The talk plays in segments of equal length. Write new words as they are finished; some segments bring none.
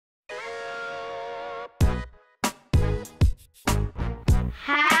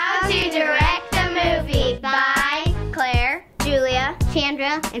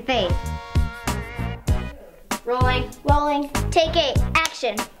fade. Rolling. Rolling. Take 8,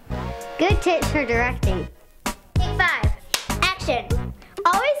 action. Good tips for directing. Take 5, action.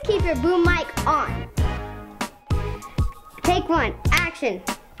 Always keep your boom mic on. Take 1, action.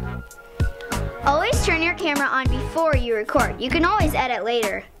 Always turn your camera on before you record. You can always edit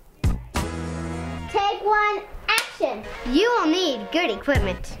later. Take 1, action. You will need good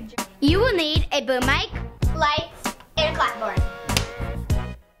equipment. You will need a boom mic, lights, and a clapboard.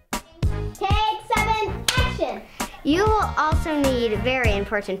 Take 7, action. You will also need very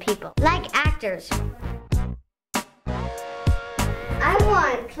important people, like actors. I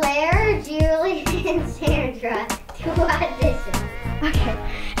want Claire, Julie, and Sandra to audition. Okay.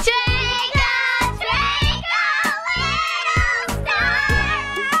 Twinkle, twinkle, little star,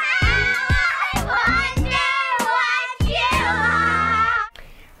 I wonder what you are.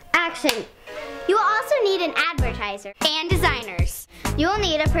 Action. You will also need an advertiser and designers. You will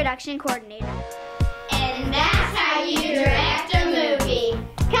need a production coordinator. And that's how you direct